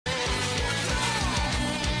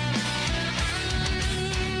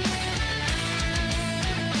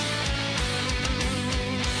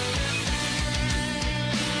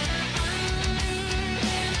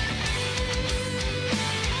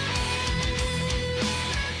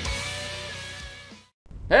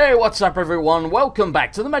Hey, what's up everyone? Welcome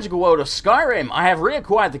back to the magical world of Skyrim. I have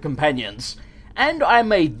reacquired the companions, and I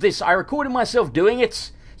made this. I recorded myself doing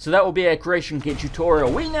it, so that will be a creation kit tutorial.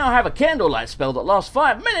 We now have a candlelight spell that lasts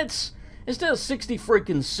 5 minutes instead of 60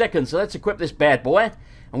 freaking seconds, so let's equip this bad boy.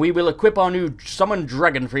 And we will equip our new Summon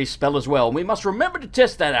Dragon Priest spell as well. We must remember to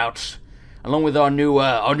test that out, along with our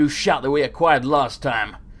new shout that we acquired last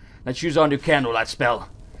time. Let's use our new candlelight spell.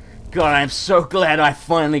 God, I'm so glad I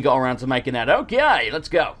finally got around to making that. Okay, let's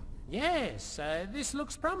go. Yes, this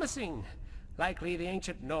looks promising. Likely the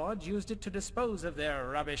ancient Nords used it to dispose of their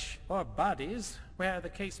rubbish, or bodies, where the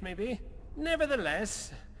case may be.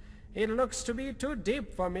 Nevertheless, it looks to be too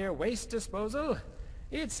deep for mere waste disposal.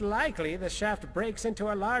 It's likely the shaft breaks into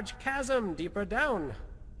a large chasm deeper down.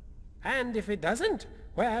 And if it doesn't,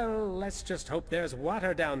 well, let's just hope there's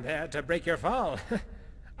water down there to break your fall.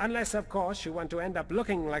 Unless, of course, you want to end up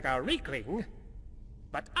looking like a weakling.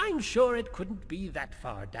 But I'm sure it couldn't be that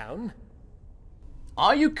far down.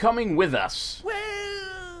 Are you coming with us?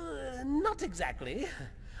 Well, not exactly.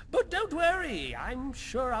 But don't worry, I'm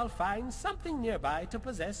sure I'll find something nearby to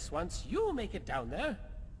possess once you make it down there.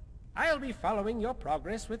 I'll be following your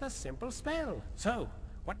progress with a simple spell. So,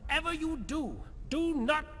 whatever you do, do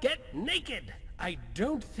not get naked. I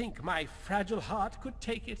don't think my fragile heart could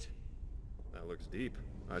take it. That looks deep.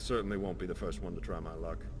 I certainly won't be the first one to try my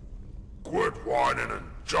luck. Quit whining and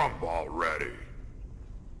jump already.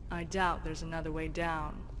 I doubt there's another way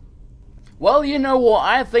down. Well, you know what?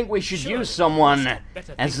 I think we should use someone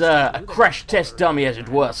as a crash test dummy, as it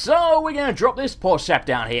were. So, we're going to drop this poor sap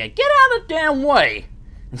down here. Get out of the damn way!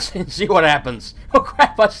 And see what happens. Oh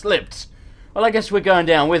crap, I slipped. Well, I guess we're going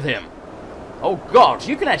down with him. Oh god,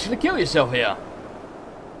 you can actually kill yourself here.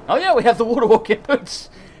 Oh yeah, we have the water walking boots.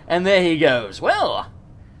 And there he goes. Well,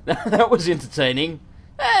 that was entertaining.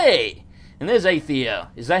 Hey! And there's Aethia.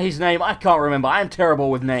 Is that his name? I can't remember. I'm terrible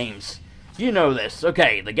with names. You know this.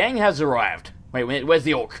 Okay, the gang has arrived. Wait, where's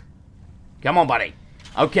the orc? Come on, buddy.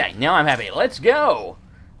 Okay, now I'm happy. Let's go.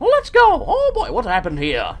 Well, let's go. Oh boy, what happened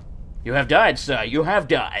here? You have died, sir. You have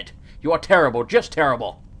died. You are terrible. Just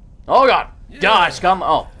terrible. Oh god. Yeah. Die, scum.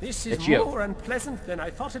 Oh, this is more unpleasant than I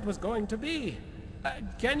thought it was going to be.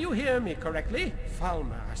 Can you hear me correctly?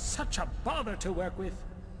 Falmer, such a bother to work with.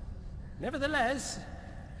 Nevertheless,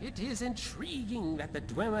 it is intriguing that the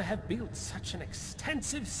Dwemer have built such an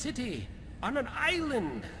extensive city on an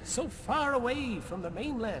island so far away from the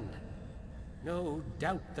mainland. No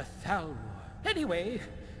doubt the Thalmor. Anyway,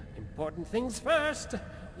 important things first.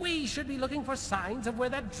 We should be looking for signs of where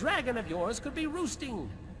that dragon of yours could be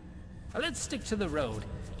roosting. Let's stick to the road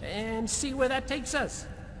and see where that takes us.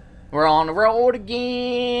 We're on the road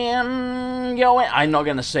again. I'm not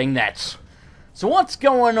going to sing that. So what's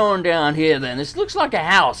going on down here then? This looks like a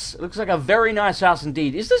house. It looks like a very nice house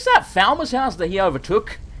indeed. Is this that Falmer's house that he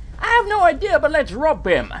overtook? I have no idea, but let's rob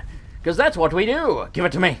him. Because that's what we do. Give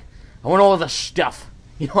it to me. I want all the stuff.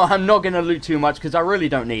 You know, I'm not going to loot too much because I really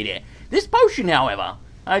don't need it. This potion, however,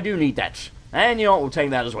 I do need that. And you know what, we'll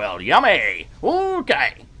take that as well. Yummy.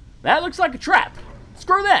 Okay. That looks like a trap.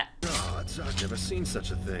 Screw that. Gods, I've never seen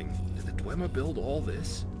such a thing. Did the Dwemer build all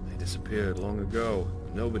this? They disappeared long ago.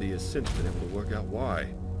 Nobody has since been able to work out why.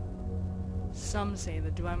 Some say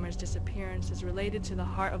the Dwemer's disappearance is related to the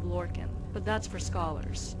Heart of Lorcan, but that's for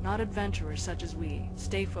scholars, not adventurers such as we.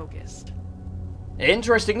 Stay focused.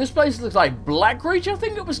 Interesting. This place looks like Blackreach, I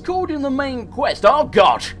think it was called in the main quest. Oh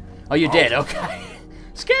god. Oh, you're dead. Okay.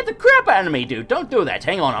 Scared the crap out of me, dude. Don't do that.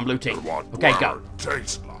 Hang on, I'm looting. Okay, go.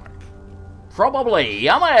 Taste like. Probably.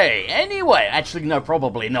 Yummy. Anyway, actually, no,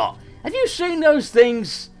 probably not. Have you seen those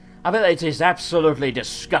things? I bet it is absolutely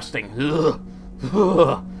disgusting. Ugh.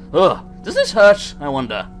 Ugh. Ugh. Does this hurt? I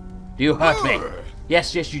wonder. Do you hurt me?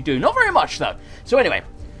 Yes, you do. Not very much, though. So anyway,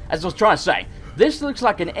 as I was trying to say, this looks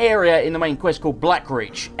like an area in the main quest called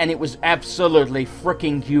Blackreach, and it was absolutely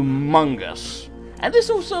freaking humongous. And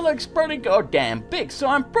this also looks pretty goddamn big, so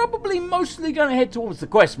I'm probably mostly going to head towards the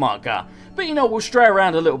quest marker. But you know, we'll stray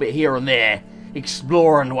around a little bit here and there,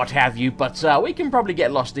 explore and what have you, but we can probably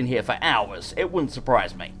get lost in here for hours. It wouldn't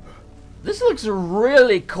surprise me. This looks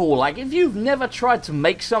really cool. Like, if you've never tried to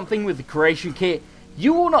make something with the creation kit,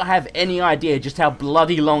 you will not have any idea just how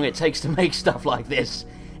bloody long it takes to make stuff like this.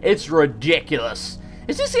 It's ridiculous.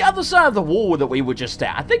 Is this the other side of the wall that we were just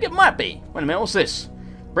at? I think it might be. Wait a minute, what's this?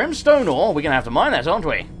 Brimstone ore? We're going to have to mine that, aren't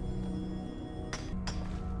we?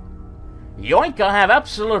 Yoink, I have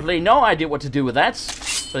absolutely no idea what to do with that.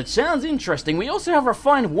 But it sounds interesting. We also have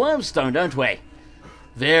refined Wyrmstone, don't we?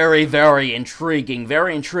 Very, very intriguing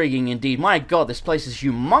indeed. My god, this place is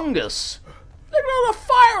humongous. Look at all the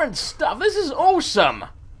fire and stuff. This is awesome.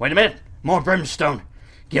 Wait a minute. More brimstone.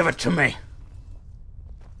 Give it to me.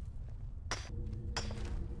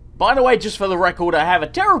 By the way, just for the record, I have a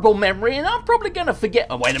terrible memory, and I'm probably going to forget...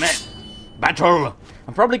 Oh, wait a minute. Battle!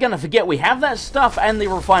 I'm probably going to forget we have that stuff and the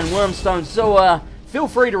refined Wyrmstone, so, feel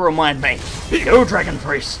free to remind me. Go, Dragon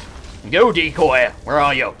Priest! Go, Decoy! Where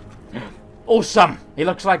are you? Awesome! He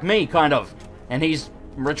looks like me, kind of. And he's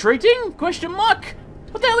retreating? Question mark?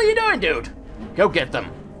 What the hell are you doing, dude? Go get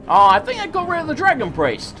them. Oh, I think I got rid of the Dragon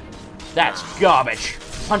Priest. That's garbage.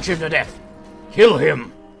 Punch him to death. Kill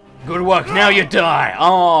him. Good work, now you die.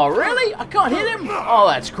 Oh, really? I can't hit him? Oh,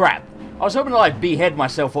 that's crap. I was hoping to, like, behead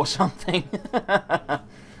myself or something.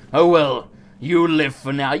 Oh, well. You live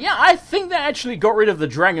for now. Yeah, I think they actually got rid of the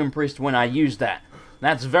Dragon Priest when I used that.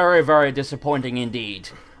 That's very, very disappointing indeed.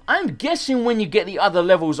 I'm guessing when you get the other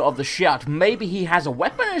levels of the shout, maybe he has a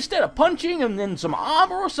weapon instead of punching and then some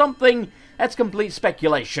armor or something. That's complete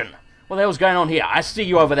speculation. What the hell's going on here? I see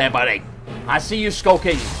you over there, buddy. I see you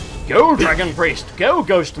skulking. Go, Dragon Priest. Go,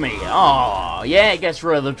 ghost me. Oh, yeah, it gets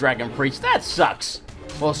rid of the Dragon Priest. That sucks.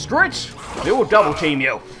 Well, Scritch, we will double team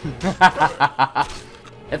you.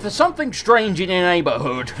 If there's something strange in your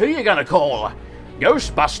neighborhood, who you gonna call?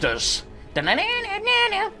 Ghostbusters.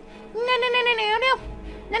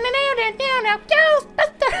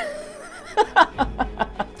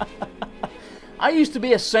 I used to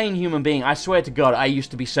be a sane human being. I swear to God, I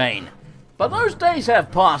used to be sane. But those days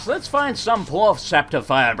have passed. Let's find some poor Scepter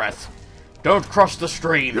Fire Breath. Don't cross the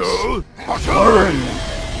streams. Burn!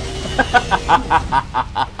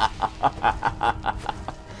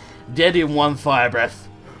 Dead in one fire breath.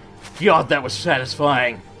 God, that was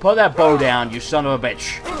satisfying. Put that bow down, you son of a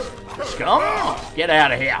bitch. Scum! Get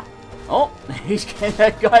out of here. Oh,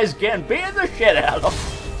 that guy's getting beaten the shit out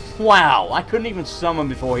of. Wow, I couldn't even summon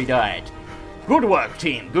before he died. Good work,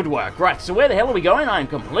 team. Good work. Right, so where the hell are we going? I'm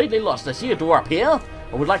completely lost. I see a door up here.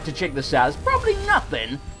 I would like to check this out. It's probably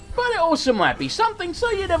nothing, but it also might be something,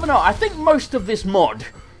 so you never know. I think most of this mod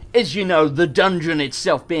is, you know, the dungeon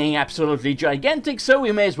itself being absolutely gigantic, so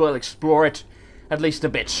we may as well explore it at least a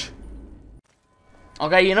bit.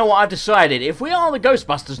 Okay, you know what? I've decided. If we are the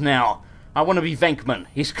Ghostbusters now, I want to be Venkman.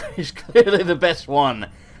 He's clearly the best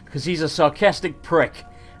one, because he's a sarcastic prick,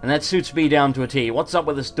 and that suits me down to a T. What's up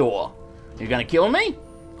with this door? You gonna kill me?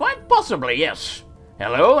 Quite possibly, yes.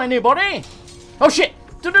 Hello, anybody? Oh shit!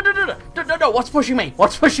 No, what's pushing me?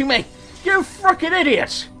 What's pushing me? You frickin'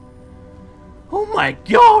 idiot! Oh my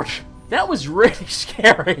god! That was really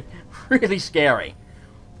scary. Really scary.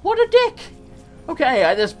 What a dick!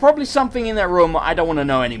 Okay, there's probably something in that room I don't want to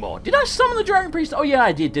know anymore. Did I summon the Dragon Priest? Oh yeah,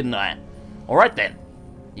 I did, didn't I? Alright then.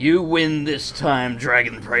 You win this time,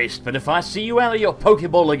 Dragon Priest, but if I see you out of your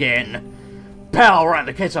Pokeball again... Pow! Right,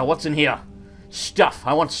 okay, so what's in here? Stuff.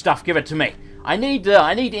 I want stuff. Give it to me. I need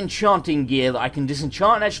enchanting gear that I can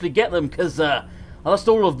disenchant and actually get them, because I lost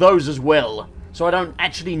all of those as well. So I don't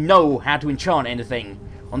actually know how to enchant anything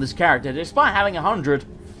on this character, despite having 100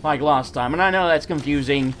 like last time. And I know that's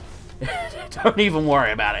confusing. Don't even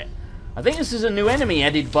worry about it. I think this is a new enemy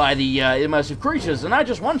added by the immersive creatures, and I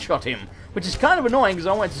just one-shot him, which is kind of annoying because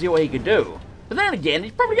I wanted to see what he could do. But then again,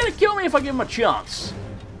 he's probably going to kill me if I give him a chance.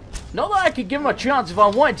 Not that I could give him a chance if I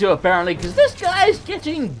wanted to, apparently, because this guy's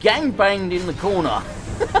getting gangbanged in the corner.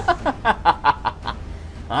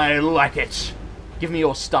 I like it. Give me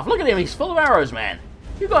your stuff. Look at him, he's full of arrows, man.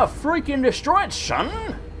 You got freaking destroyed,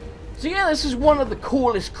 son. So yeah, this is one of the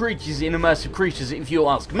coolest creatures in immersive creatures, if you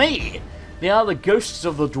ask me. They are the ghosts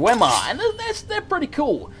of the Dwemer, and they're pretty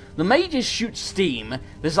cool. The mages shoot steam.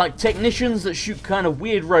 There's like technicians that shoot kind of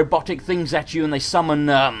weird robotic things at you, and they summon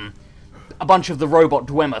a bunch of the robot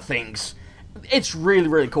Dwemer things. It's really,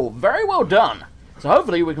 really cool. Very well done. So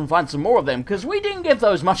hopefully we can find some more of them, because we didn't give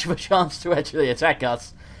those much of a chance to actually attack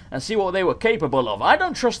us and see what they were capable of. I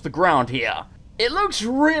don't trust the ground here. It looks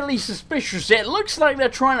really suspicious. It looks like they're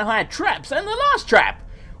trying to hide traps, and the last trap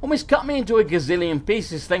almost cut me into a gazillion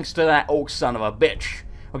pieces thanks to that orc son of a bitch.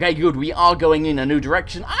 Okay, good, we are going in a new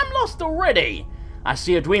direction. I'm lost already. I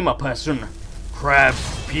see a Dwemer person. Crab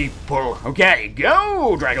people. Okay,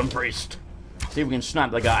 go, Dragon Priest. See if we can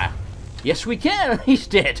snipe the guy. Yes, we can. He's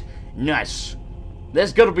dead. Nice.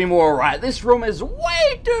 There's got to be more, right? This room is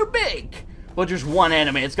way too big for just one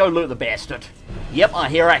enemy. Let's go loot the bastard. Yep, I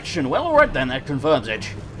hear action. Well, alright then, that confirms it.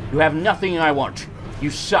 You have nothing I want. You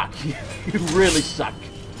suck. You really suck.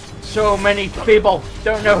 So many people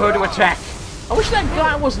don't know who to attack. I wish that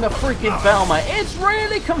guy wasn't a freaking Velma. It's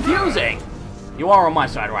really confusing. You are on my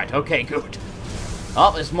side, right? Okay, good.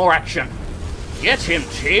 Oh, there's more action. Get him,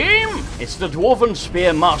 team! It's the Dwarven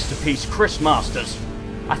Spear Masterpiece, Chris Masters.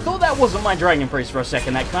 I thought that wasn't my Dragon Priest for a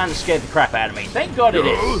second. That kind of scared the crap out of me. Thank God it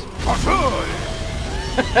is.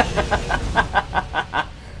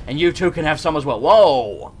 And you two can have some as well.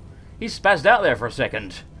 Whoa! He spazzed out there for a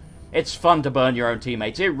second. It's fun to burn your own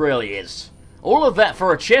teammates, it really is. All of that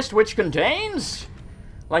for a chest which contains...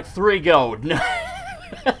 like 3 gold.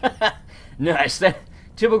 Nice, that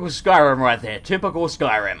typical Skyrim right there, typical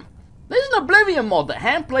Skyrim. There's an Oblivion mod that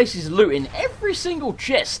hand places loot in every single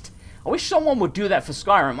chest. I wish someone would do that for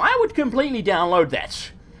Skyrim. I would completely download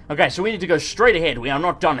that. Okay, so we need to go straight ahead. We are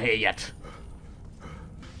not done here yet.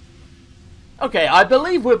 Okay, I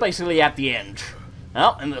believe we're basically at the end.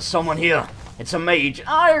 Oh, and there's someone here. It's a mage.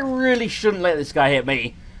 I really shouldn't let this guy hit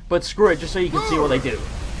me. But screw it, just so you can see what they do.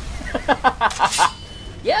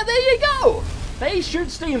 Yeah, there you go. They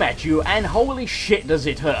shoot steam at you, and holy shit does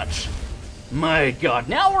it hurt. My god,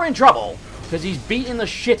 now we're in trouble. Because he's beating the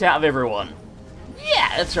shit out of everyone.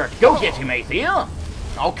 Yeah, that's right. Go get him, Aethia.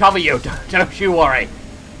 I'll cover you. Don't you worry.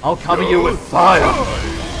 I'll cover you with fire.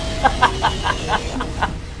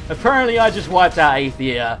 Apparently, I just wiped out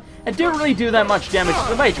Aethia. It didn't really do that much damage to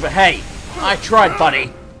the mage, but hey, I tried,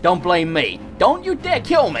 buddy. Don't blame me. Don't you dare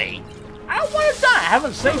kill me. I don't want to die. I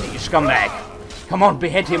haven't saved you, scumbag. Come on,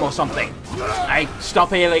 behead him or something. Hey,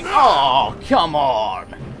 stop healing. Oh, come on.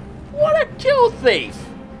 What a kill thief.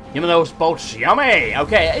 Give me those bolts, yummy!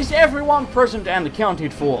 Okay, is everyone present and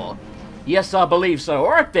accounted for? Yes, I believe so.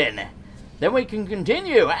 Alright then. Then we can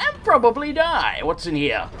continue and probably die. What's in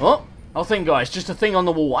here? Oh, thing, guys. Just a thing on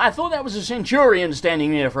the wall. I thought that was a centurion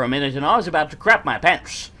standing there for a minute and I was about to crap my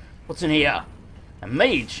pants. What's in here? A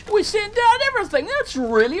mage. We sent down everything. That's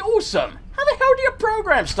really awesome. How the hell do you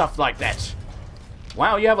program stuff like that?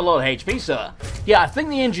 Wow, you have a lot of HP, sir. Yeah, I think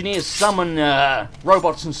the engineers summon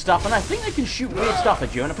robots and stuff, and I think they can shoot weird stuff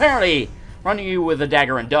at you, and apparently run at you with a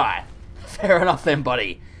dagger and die. Fair enough then,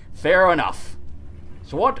 buddy. Fair enough.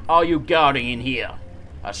 So what are you guarding in here?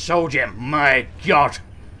 A soul gem. My god.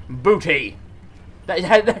 Booty.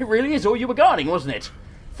 That really is all you were guarding, wasn't it?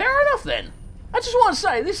 Fair enough then. I just want to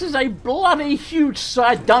say, this is a bloody huge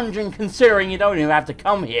side dungeon considering you don't even have to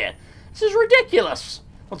come here. This is ridiculous.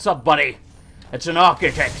 What's up, buddy? It's an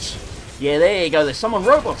architect. Yeah, there you go. There's some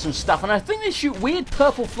robots and stuff, and I think they shoot weird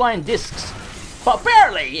purple flying discs. But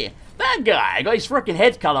apparently, that guy got his frickin'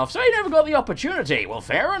 head cut off, so he never got the opportunity. Well,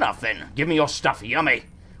 fair enough then. Give me your stuff, yummy.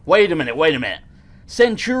 Wait a minute.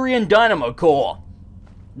 Centurion Dynamo Core.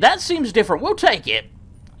 That seems different. We'll take it.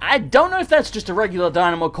 I don't know if that's just a regular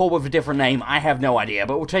Dynamo Core with a different name. I have no idea,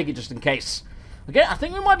 but we'll take it just in case. Okay, I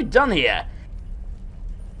think we might be done here.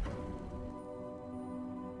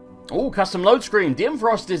 Oh, custom load screen.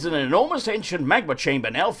 Dimfrost is an enormous ancient magma chamber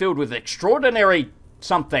now filled with extraordinary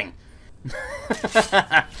something.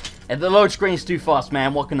 And the load screen's too fast,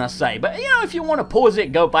 man. What can I say? But, you know, if you want to pause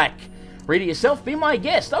it, go back, read it yourself, be my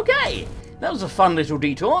guest. Okay, that was a fun little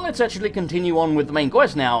detour. Let's actually continue on with the main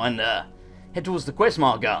quest now and head towards the quest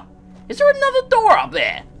marker. Is there another door up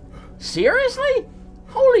there? Seriously?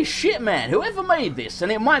 Holy shit, man. Whoever made this,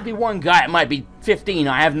 and it might be one guy, it might be 15,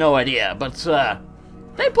 I have no idea, but,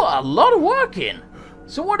 they put a lot of work in.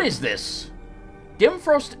 So what is this?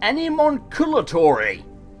 Dimfrost Animonculatory.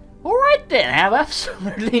 Alright then, I have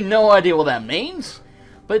absolutely no idea what that means.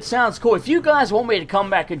 But it sounds cool. If you guys want me to come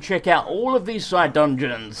back and check out all of these side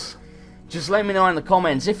dungeons, just let me know in the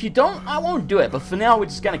comments. If you don't, I won't do it. But for now, we're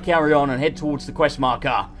just going to carry on and head towards the quest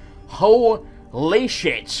marker. Holy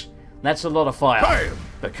shit. That's a lot of fire. Bam!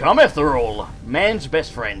 Become Ethereal, man's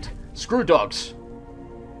best friend. Screw dogs.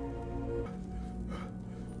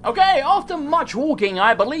 Okay, after much walking,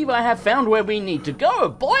 I believe I have found where we need to go.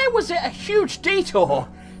 Boy, was it a huge detour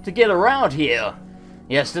to get around here.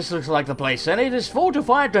 Yes, this looks like the place, and it is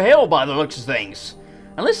fortified to hell by the looks of things.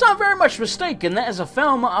 Unless I'm very much mistaken, that is a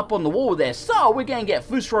Falmer up on the wall there, so we're gonna get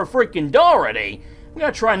Fusro freaking door ready. I'm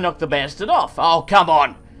gonna try and knock the bastard off. Oh, come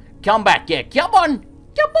on. Come back, yeah, come on.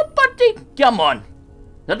 Come on, buddy. Come on.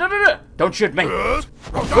 No. Don't shoot me.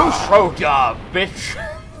 Fusro door, bitch.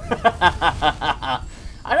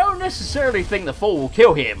 I don't necessarily think the fall will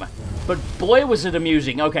kill him, but boy was it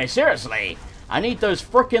amusing. Okay, seriously, I need those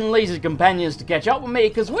frickin' lazy companions to catch up with me,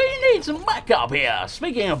 because we need some backup here.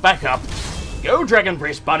 Speaking of backup, go Dragon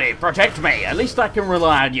Priest, buddy, protect me. At least I can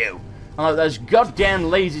rely on you. Unlike those goddamn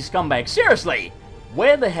lazy scumbags. Seriously,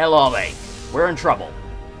 where the hell are they? We're in trouble.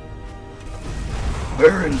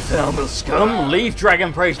 We're in trouble, scum. Leave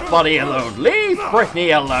Dragon Priest, buddy, alone. Leave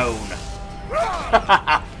Brittany alone.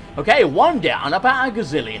 Okay, one down, about a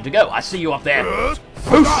gazillion to go. I see you up there.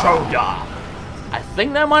 Fushoda! I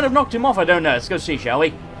think that might have knocked him off, I don't know. Let's go see, shall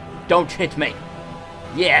we? Don't hit me.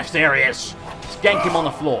 Yes, there he is. Skank him on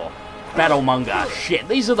the floor. Battlemonger. Shit,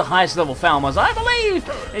 these are the highest level Falmers, I believe!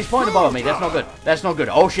 He's pointing above me. That's not good. That's not good.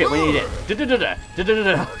 Oh shit, we need it.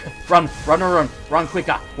 Run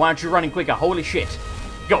quicker. Why aren't you running quicker? Holy shit.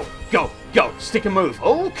 Go. Stick and move.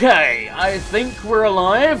 Okay, I think we're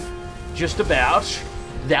alive. Just about.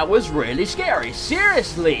 That was really scary.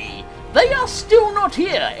 Seriously. They are still not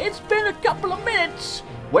here. It's been a couple of minutes.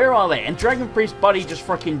 Where are they? And Dragon Priest Buddy just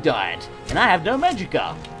freaking died. And I have no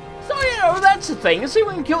magicka. So, you know, that's the thing. Let's see if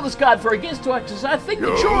we can kill this guy before he gets to us, because I think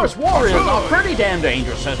the Chorus Warriors are pretty damn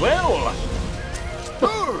dangerous as well.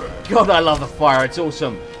 God, I love the fire. It's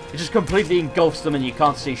awesome. It just completely engulfs them and you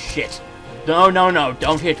can't see shit. No, no, no.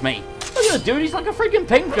 Don't hit me. Look at the dude. He's like a freaking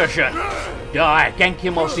pincushion. Die. Gank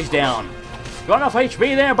him whilst he's down. Got enough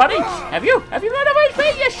HP there, buddy? Have you? Have you got enough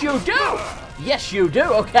HP? Yes, you do. Yes, you do.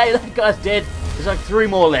 Okay, that guy's dead. There's like 3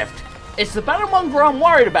 more left. It's the Battlemonger I'm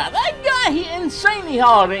worried about. That guy hit insanely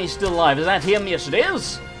hard and he's still alive. Is that him? Yes, it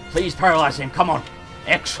is. Please paralyze him. Come on.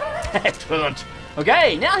 Excellent.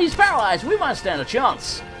 Okay, now he's paralyzed. We might stand a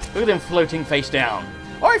chance. Look at him floating face down.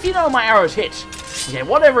 Or if you know my arrows hit. Okay,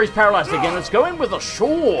 whatever, he's paralyzed again. Let's go in with a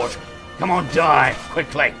sword. Come on, die.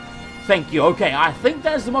 Quickly. Thank you. Okay, I think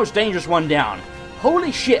that's the most dangerous one down.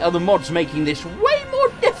 Holy shit, are the mods making this way more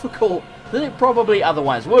difficult than it probably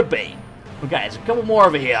otherwise would be. Okay, there's a couple more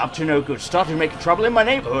over here, up to no good. Started making trouble in my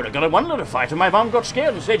neighborhood. I got in one little fight and my mom got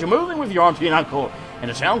scared and said, you're moving with your auntie and uncle in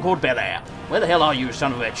a town called Bel Air. Where the hell are you,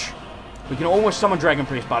 son of a bitch? We can almost summon Dragon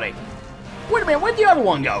Priest, buddy. Wait a minute, where'd the other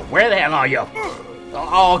one go? Where the hell are you?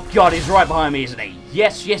 Oh god, he's right behind me, isn't he?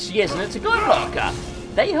 Yes, yes, yes, and it's a good lurker.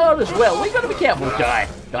 They hurt as well. We gotta be careful. Die.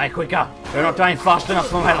 Die quicker. They're not dying fast enough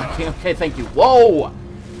for my liking. Okay, thank you. Whoa!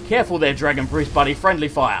 Careful there, Dragon Priest, buddy. Friendly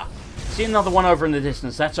fire. See another one over in the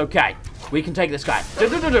distance. That's okay. We can take this guy.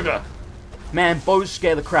 Man, bows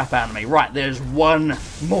scare the crap out of me. Right, there's one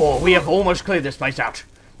more. We have almost cleared this place out.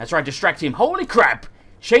 That's right, distract him. Holy crap!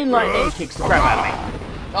 Chain lightning kicks the crap out of me.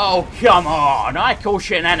 Oh, come on. I call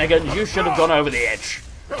shenanigans. You should have gone over the edge.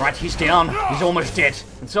 Right, he's down. He's almost dead.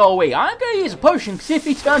 And so are we. I'm going to use a potion, because if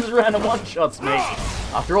he turns around and one-shots me,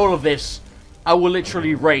 after all of this, I will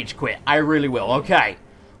literally rage quit. I really will. Okay.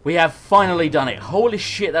 We have finally done it. Holy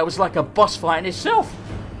shit, that was like a boss fight in itself.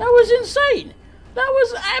 That was insane. That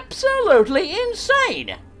was absolutely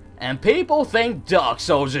insane. And people think Dark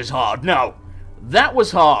Souls is hard. No. That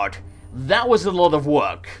was hard. That was a lot of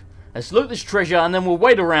work. Let's loot this treasure, and then we'll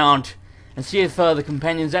wait around and see if the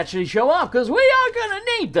companions actually show up, because we are going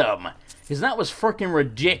to need them. Because that was freaking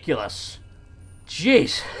ridiculous.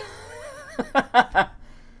 Jeez.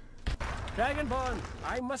 Dragonborn,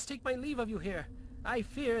 I must take my leave of you here. I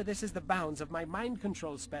fear this is the bounds of my mind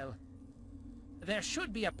control spell. There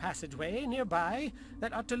should be a passageway nearby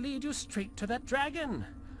that ought to lead you straight to that dragon.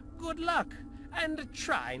 Good luck, and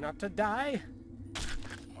try not to die.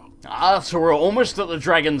 Ah, so we're almost at the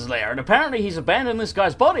dragon's lair, and apparently he's abandoned this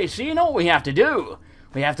guy's body, so you know what we have to do.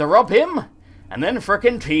 We have to rob him, and then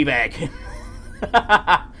frickin' teabag him.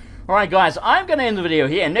 Alright guys, I'm going to end the video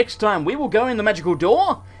here. Next time we will go in the magical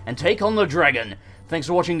door and take on the dragon. Thanks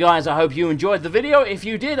for watching guys, I hope you enjoyed the video. If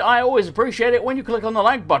you did, I always appreciate it when you click on the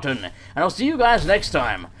like button. And I'll see you guys next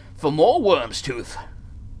time for more Wyrmstooth.